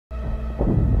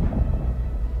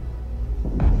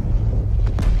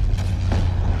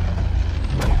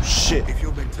shit. If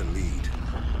you're meant to lead,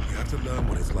 you have to learn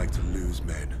what it's like to lose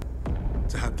men.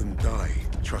 To have them die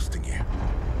trusting you.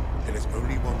 And there's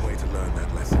only one way to learn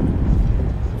that lesson.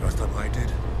 First time I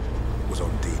did was on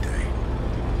D-Day.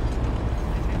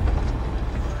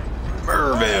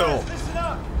 Merville! Listen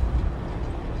up!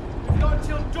 We've got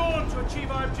until dawn to achieve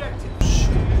our objective.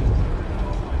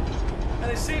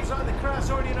 And it seems like the Kraus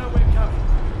already know we're coming.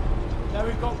 Now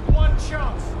we've got one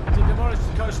chance to demolish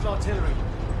the coastal artillery.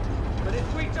 But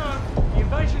if we don't, the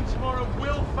invasion tomorrow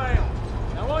will fail.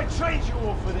 Now I trained you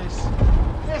all for this.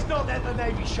 Let's not let the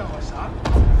Navy show us up.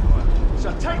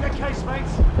 So take the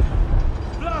casemates,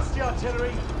 blast the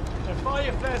artillery, and fire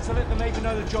your flares to let the Navy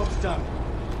know the job's done.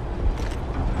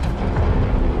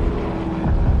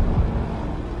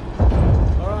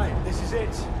 Alright, this is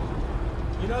it.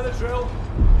 You know the drill.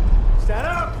 Stand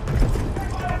up!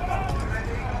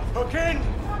 Hook in!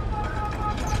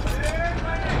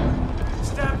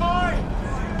 Stand by!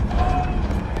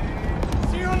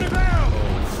 See you on the ground!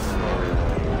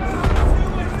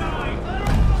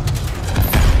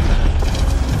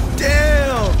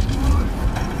 Damn!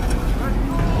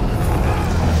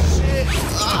 Shit!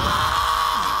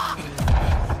 Ah!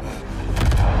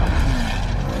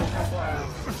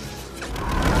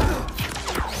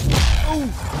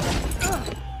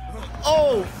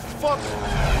 Oh, fuck!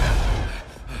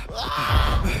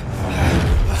 Ah!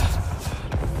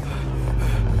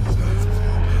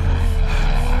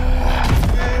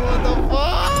 Hey, what the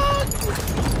fuck?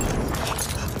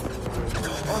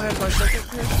 Oh, I have my second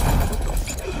pierce.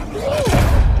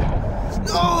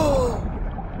 No!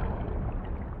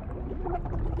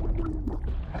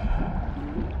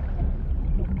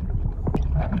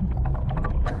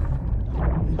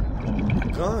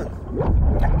 Gun.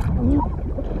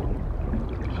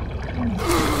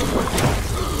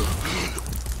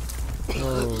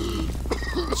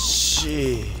 Oh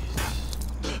shit.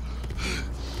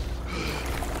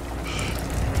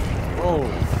 Oh.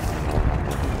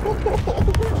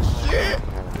 Shit.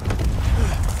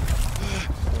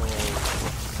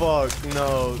 Fuck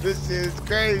no, this is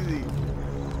crazy.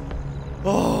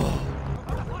 Oh.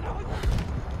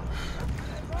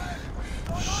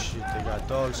 Shit, they got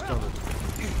dogs coming.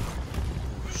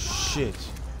 Shit.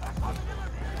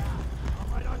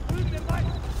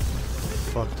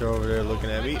 Fuck, they're over there looking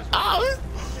at me. Oh!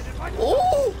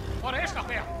 Oh! Is nog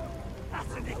meer. Laat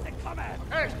ze niet komen.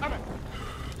 Hey, come.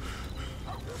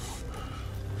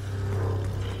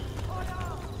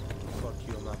 Fuck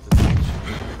you, I'm not the bitch.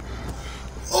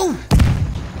 Oh!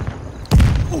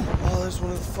 Oh! Oh, that's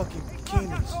one of the fucking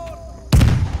bikinis.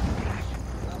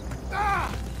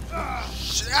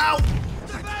 Shit out!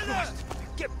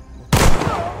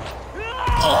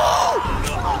 Oh!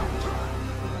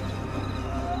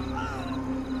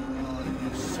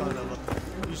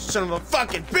 You son of a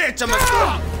fucking bitch! I'm a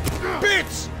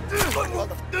bitch!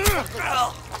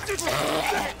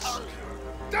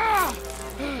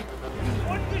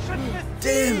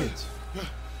 Damn it!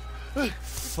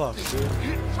 Fuck, dude.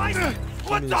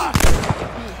 What the?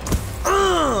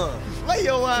 Lay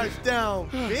your ass down,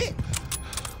 bitch!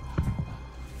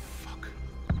 Fuck.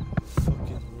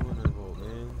 Fucking vulnerable,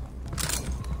 man.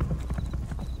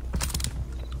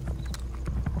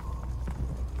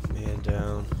 Man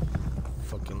down.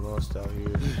 Fucking lost out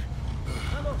here.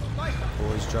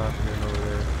 Boys dropping in over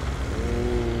there.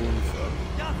 Holy fuck.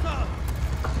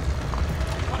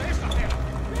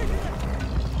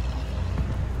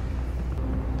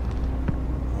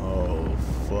 Oh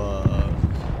fuck.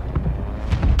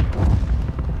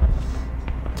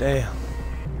 Damn.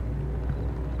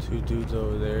 Two dudes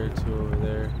over there, two over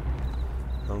there.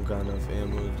 I don't got enough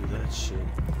ammo to do that shit.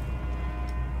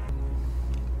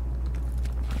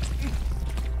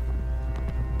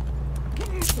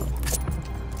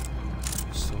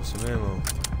 Stole some ammo.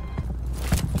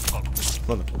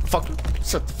 Motherfucker,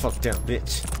 shut the fuck down,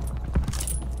 bitch.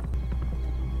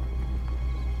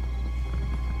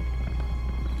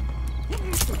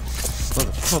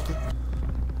 Motherfucker.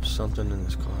 Something in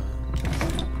this car.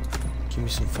 Give me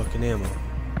some fucking ammo.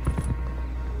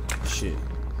 Shit.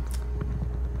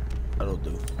 That'll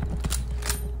do.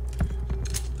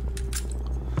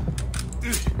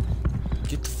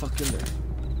 Get the fuck in there.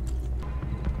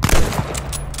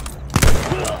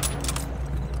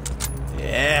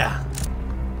 Yeah.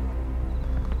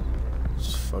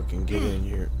 Just fucking get in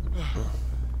here.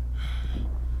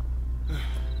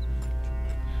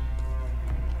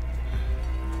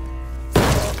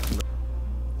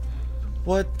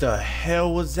 What the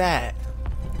hell was that?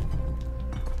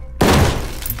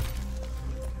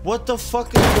 What the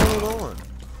fuck is going on?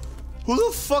 Who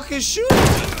the fuck is shooting?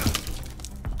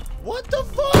 What the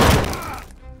fuck?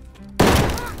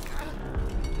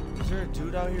 there a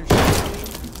dude out here shooting me?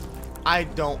 I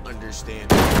don't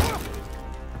understand.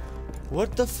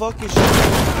 What the fuck is shooting?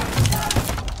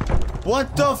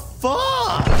 What the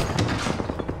fuck?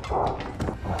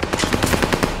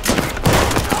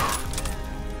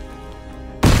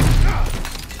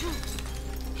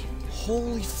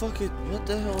 Holy fuck it, what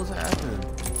the hell is happening?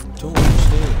 Don't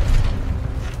understand.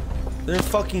 There's a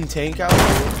fucking tank out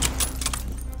there?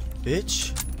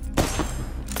 Bitch?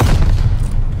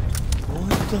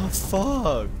 What the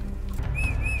fuck?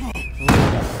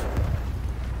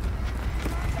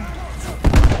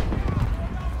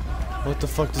 What the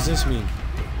fuck does this mean?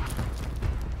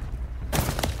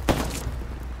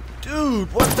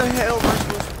 Dude, what the hell am I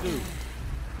supposed to do?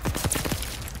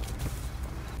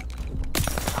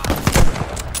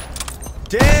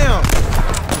 Damn!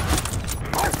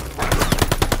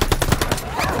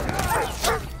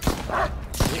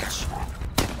 Bitch.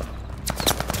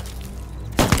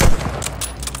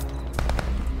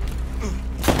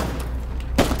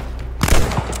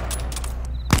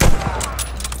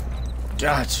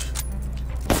 Gotcha.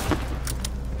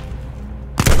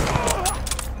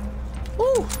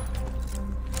 Woo!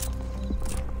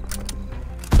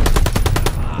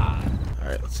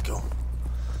 Alright, let's go.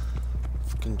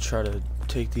 Fucking try to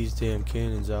take these damn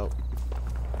cannons out.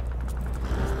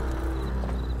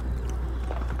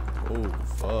 Oh,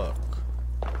 fuck.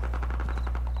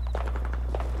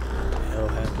 What the hell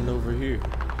happened over here?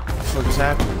 What the fuck is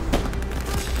happening?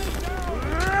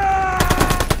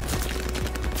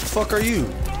 What the fuck are you?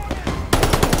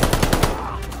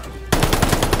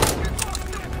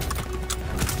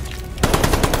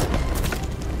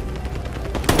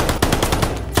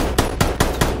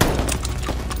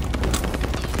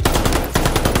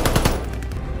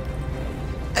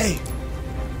 Hey!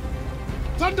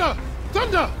 Thunder!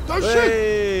 Thunder! Don't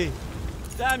Hey!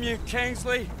 shoot! Damn you,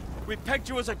 Kingsley. We pegged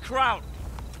you as a kraut.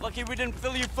 Lucky we didn't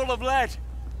fill you full of lead.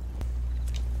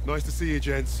 Nice to see you,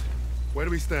 gents. Where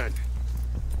do we stand?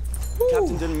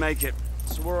 Captain didn't make it,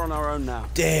 so we're on our own now.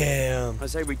 Damn. I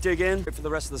say we dig in, wait for the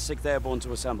rest of the 6th Airborne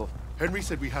to assemble. Henry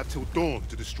said we have till dawn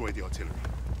to destroy the artillery.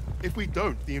 If we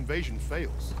don't, the invasion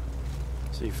fails.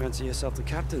 So you fancy yourself the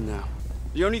captain now?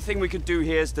 The only thing we can do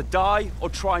here is to die or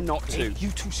try not to. Hey,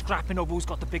 you two scrapping over who's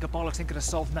got the bigger bollocks ain't gonna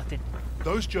solve nothing.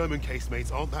 Those German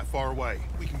casemates aren't that far away.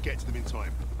 We can get to them in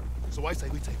time. So I say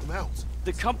we take them out.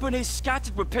 The company's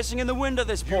scattered. We're pissing in the wind at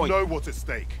this You point. know what's at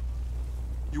stake.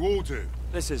 You all do.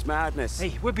 This is madness.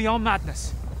 Hey, we're beyond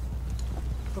madness.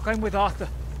 Look, I'm with Arthur.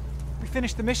 We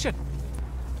finished the mission.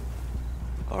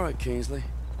 All right, Kingsley.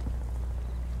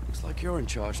 Looks like you're in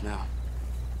charge now.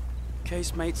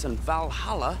 Casemates and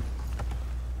Valhalla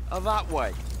are that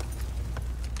way.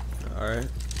 Alright.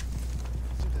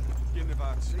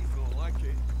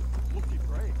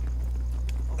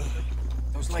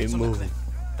 Those Keep lights on the moving. cliff.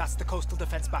 That's the coastal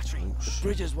defense battery. The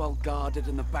bridge is well guarded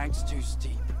and the bank's too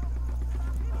steep.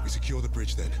 We secure the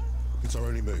bridge then. It's our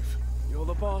only move. You're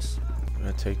the boss. I'm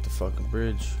gonna take the fucking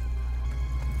bridge.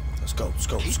 Let's go, let's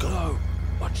go, let's Keep go. low.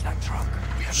 Watch that truck.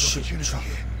 We have an Shit, opportunity truck.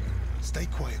 here. Stay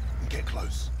quiet and get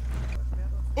close.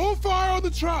 All fire on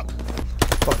the truck!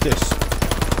 Fuck this.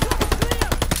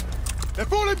 They're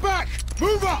falling back!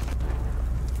 Move up!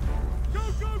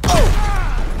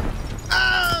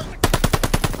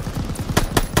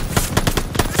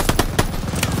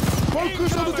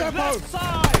 Focus on the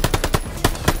depot!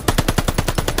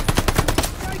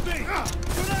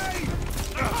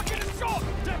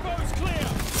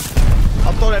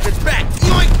 I'll throw that bitch back.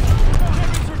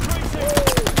 Yoink!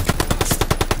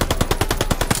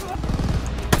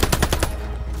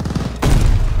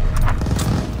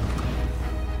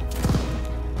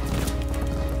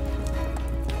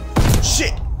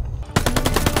 Shit!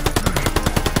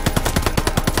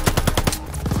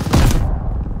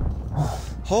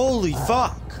 Holy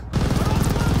fuck!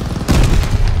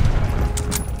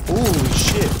 Holy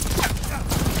shit!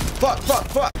 Fuck, fuck,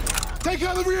 fuck! Take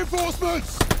out the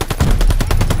reinforcements!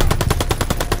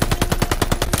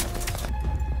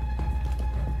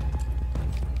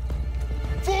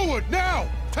 Forward, now!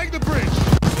 Take the bridge!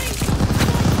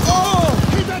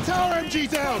 Oh! Keep that tower MG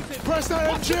down! Press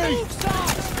that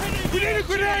MG! We need a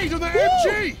grenade on the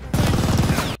MG!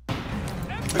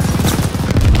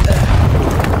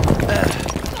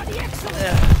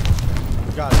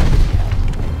 Got it.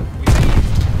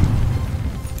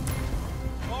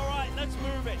 All right, let's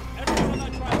move it. Everyone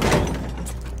on that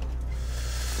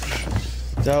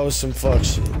track. That was some fuck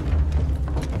shit.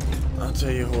 I'll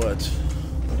tell you what.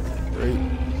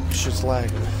 Right? Shit's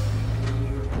lagging.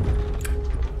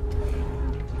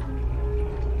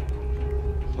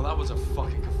 Well, that was a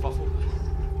fucking kerfuffle.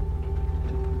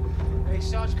 Hey,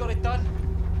 Sarge got it done.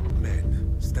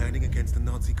 Men, standing against the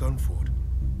Nazi gun fort.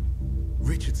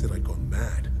 Richard said I'd gone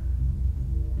mad.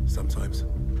 Sometimes,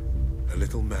 a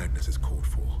little madness is called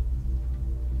for.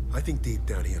 I think deep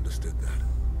down he understood that,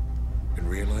 and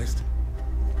realized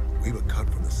we were cut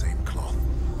from the same cloth.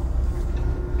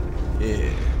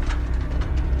 Yeah.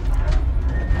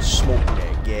 Smoke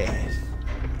that gas.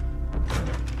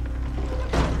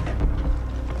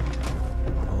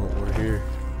 Oh, we're here.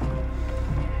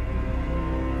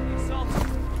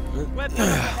 Weapons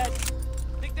ahead.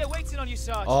 Think they're waiting on you,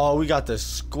 Sarge. Oh, we got the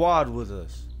squad with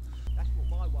us. That's what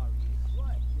my worry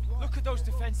is. Look at those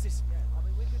defenses.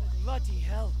 Bloody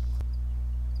hell.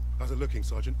 How's it looking,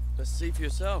 Sergeant? Let's see for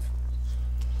yourself.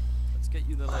 Let's get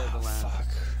you the lay of the land. Fuck.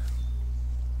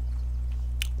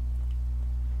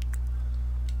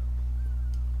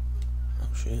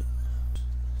 Oh shit.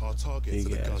 Our targets are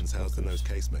the guns housed in those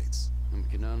casemates. And we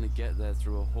can only get there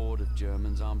through a horde of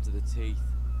Germans armed to the teeth.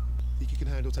 Think you can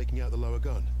handle taking out the lower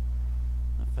gun?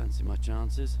 I fancy my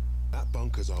chances. That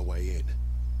bunker's our way in,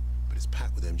 but it's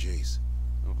packed with MGs.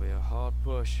 It'll be a hard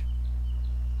push.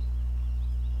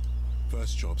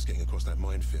 First job's getting across that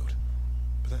minefield.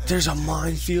 But that There's a MG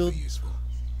minefield? should be useful.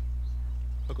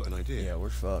 I've got an idea. Yeah, we're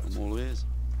fucked. I'm all ears.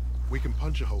 We can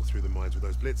punch a hole through the mines with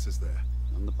those blitzers there.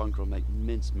 And the bunker will make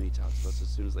mincemeat out of us as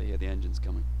soon as they hear the engines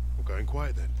coming. We're going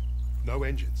quiet then. No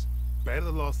engines. Bail at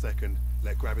the last second,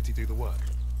 let gravity do the work.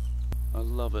 I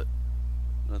love it.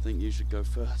 And I think you should go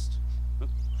first.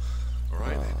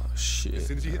 Alright then. Oh shit. As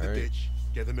soon as you hit the ditch,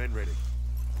 get the men ready.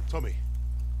 Tommy,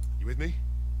 you with me?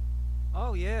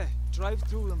 Oh yeah. Drive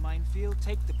through the minefield,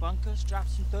 take the bunker, strap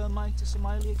some thermite to some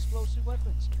highly explosive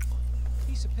weapons.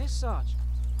 Piece of piss, Sarge.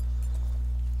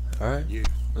 Alright. You.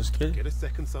 Let's get it. Get a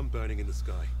second sun burning in the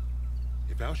sky.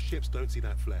 If our ships don't see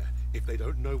that flare, if they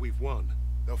don't know we've won,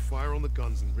 they'll fire on the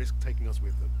guns and risk taking us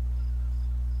with them.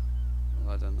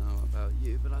 Well, I don't know about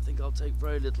you, but I think I'll take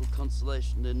very little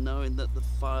consolation in knowing that the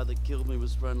fire that killed me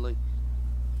was friendly.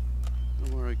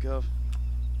 Don't worry, Gov.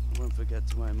 I won't forget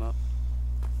to aim up.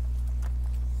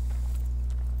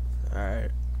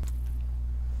 Alright.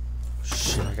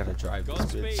 Shit, I gotta drive this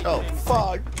Godspeed, bitch. Oh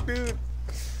fuck, dude.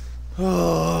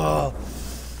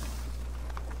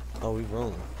 Oh, we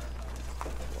rolling.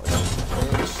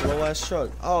 Slow ass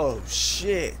truck. Oh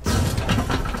shit. This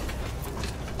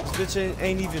bitch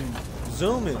ain't even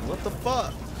zooming. What the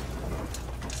fuck?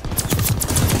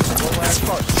 Slow ass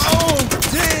car. Oh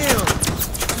damn!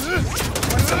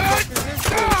 What the fuck is this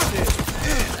bullshit?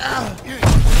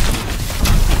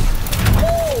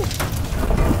 Woo!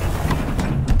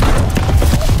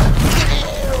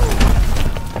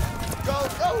 Go,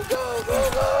 go, go, go,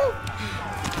 go!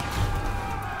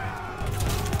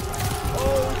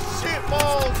 Oh shit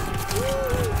balls!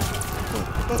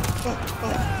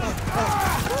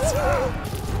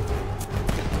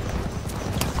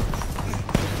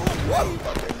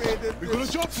 We've got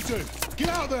a job to do. Get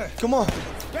out there. Come on.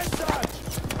 Get Sarge!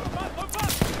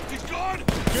 He's gone!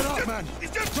 Get up, man.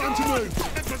 He's just Time to move.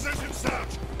 In position,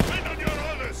 Sarge! Wait on your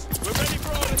orders! We're ready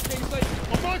for orders, Kingsley!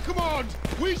 On my command,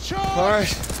 we charge.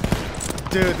 Alright.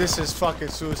 Dude, this is fucking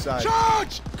suicide.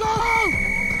 Charge! Go!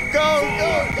 Go,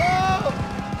 go, go!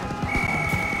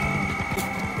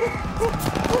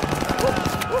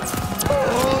 Oh,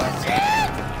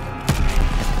 shit!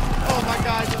 Oh my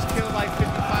god, I just killed like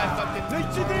 55 fucking... Need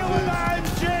to deal with that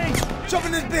MG! Jump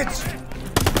in this bitch!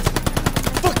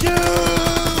 Fuck you!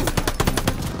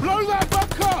 Blow that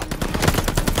bunker!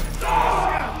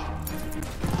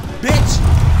 Bitch!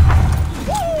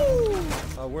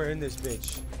 Woo! Oh, we're in this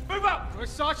bitch. Move up! Good,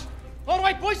 Sarge. All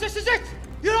right, boys, this is it!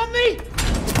 You're on me!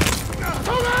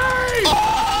 Tommy!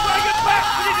 Bring it back!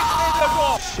 We need to clear the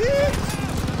door! Shit!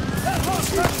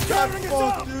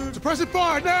 Dude. Suppressive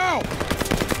fire now!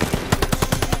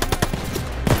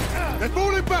 They're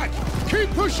falling back!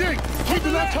 Keep pushing! Keep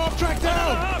the left half track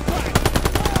down!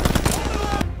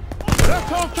 The left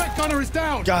half track gunner is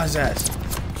down! Guy's ass.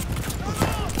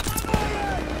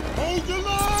 Hold the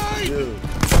line! Dude.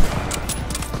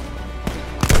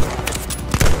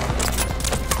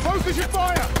 Focus your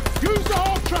fire! Use the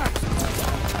half track!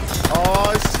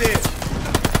 Oh shit!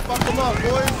 Fuck him up,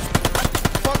 boys!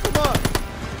 Fuck him up!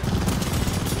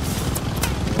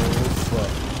 Oh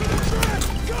fuck.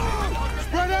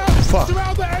 Spread out! Fuck.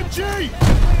 Surround the MG!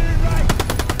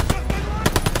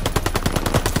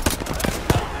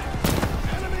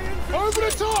 Over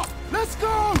the top! Let's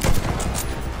go!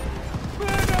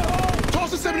 Toss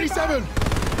the 77!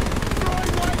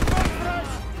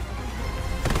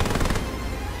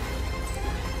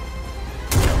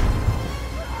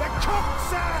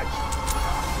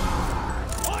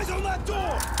 Eyes on that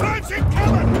door! Fancy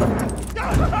coming!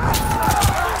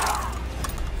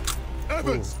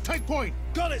 Evans, take point.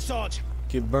 Got it, Sarge.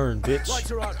 Get burned, bitch.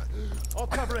 Lights are out. I'll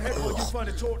cover ahead while you find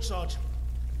a torch, Sarge.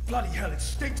 Bloody hell, it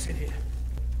stinks in here.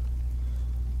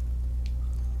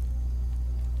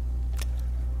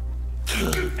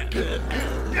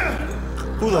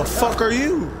 Who the fuck are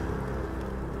you?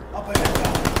 Up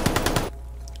ahead.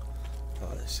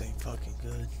 Oh, this ain't fucking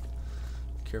good.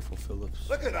 Careful, Phillips.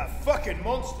 Look at that fucking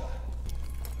monster.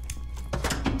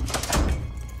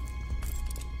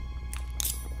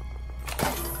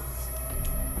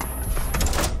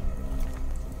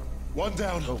 One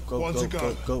down, Go, go, one go, to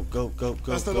go. go.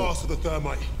 That's the last of the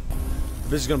thermite.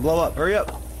 This is gonna blow up. Hurry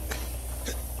up.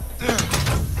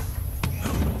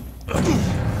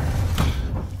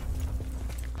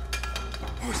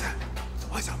 What was that?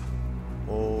 Eyes up.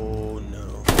 Oh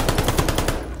no.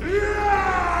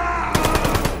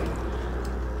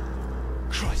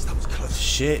 Christ, that was close.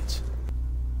 Shit.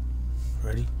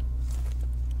 Ready?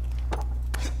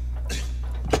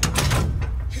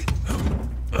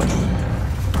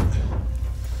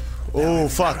 Oh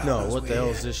fuck no. What the hell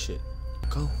is this shit?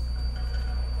 Go.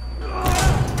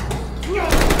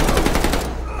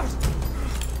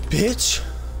 Bitch.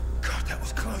 God, that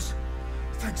was close.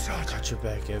 Thanks, Sarge. Got your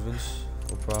back, Evans.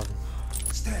 No problem.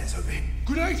 Stairs over here.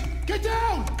 Grenade! Get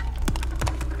down!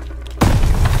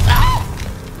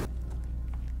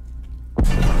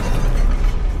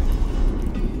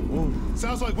 Ooh.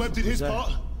 Sounds like Webb did his that?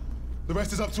 part. The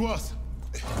rest is up to us.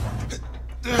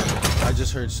 I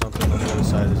just heard something on the other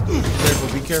side of this door. Be careful,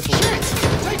 be careful. Shit!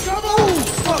 Take cover!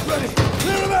 Stop ready.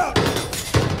 Clear him out.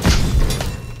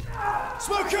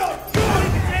 Smoke up.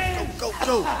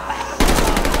 Go!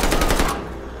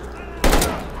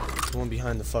 The one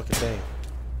behind the fucking thing.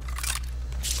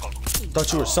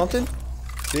 Thought you were something?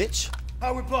 Bitch.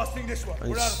 How are we blasting this one?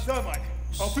 We're out of thermite.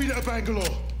 I'll feed it a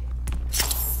Bangalore.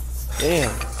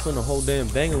 Damn, putting a whole damn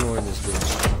Bangalore in this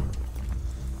bitch.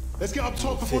 Let's get up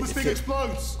top before this thing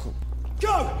explodes.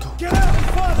 Go! Get out and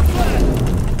fire the flare!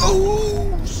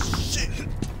 Oh shit!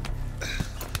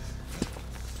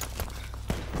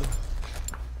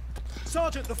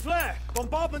 Sergeant, the flare!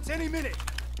 Bombardment's any minute!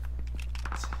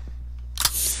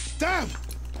 Damn!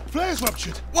 Flare's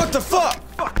ruptured. What the fuck?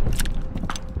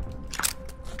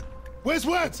 Where's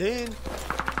Webb? It's in.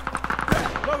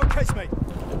 Lowercase, mate.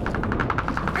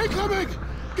 Incoming!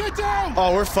 Get down!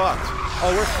 Oh, we're fucked.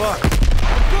 Oh, we're fucked.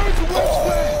 Going to Webb's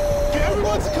flare! Get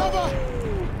everyone to cover!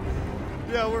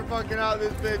 Yeah, we're fucking out of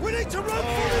this bitch. We need to run for They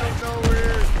it! don't know we're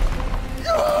here.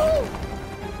 No!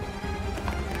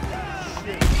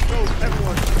 Shit. Go,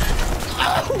 everyone.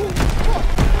 Oh, fuck.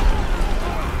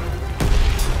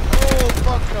 Oh,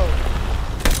 fuck no.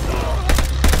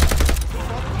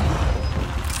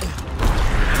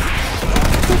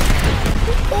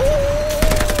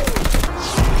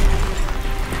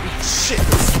 Shit.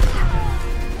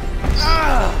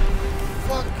 Ah!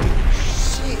 Fucking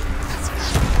shit.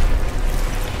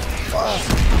 Fuck.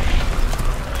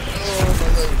 Oh, my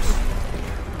legs.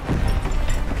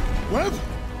 Webb?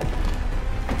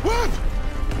 Webb!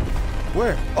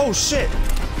 Where? Oh, shit.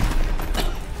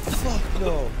 Fuck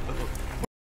no.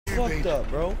 Fucked up,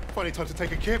 bro. Funny time to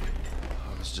take a kip.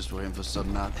 I was just waiting for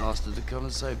some outcaster to come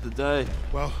and save the day.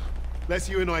 Well, let's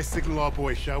you and I signal our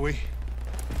boys, shall we?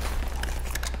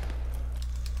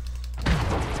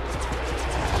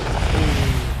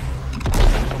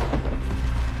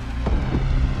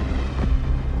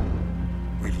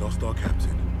 We'd lost our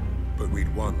captain, but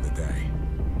we'd won the day.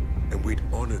 And we'd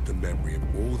honored the memory of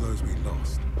all those we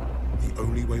lost, the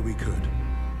only way we could,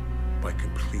 by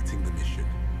completing the mission.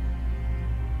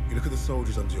 You look at the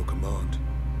soldiers under your command,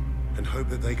 and hope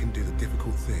that they can do the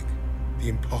difficult thing, the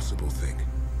impossible thing.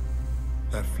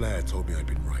 That flare told me I'd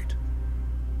been right.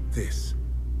 This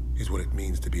is what it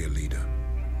means to be a leader.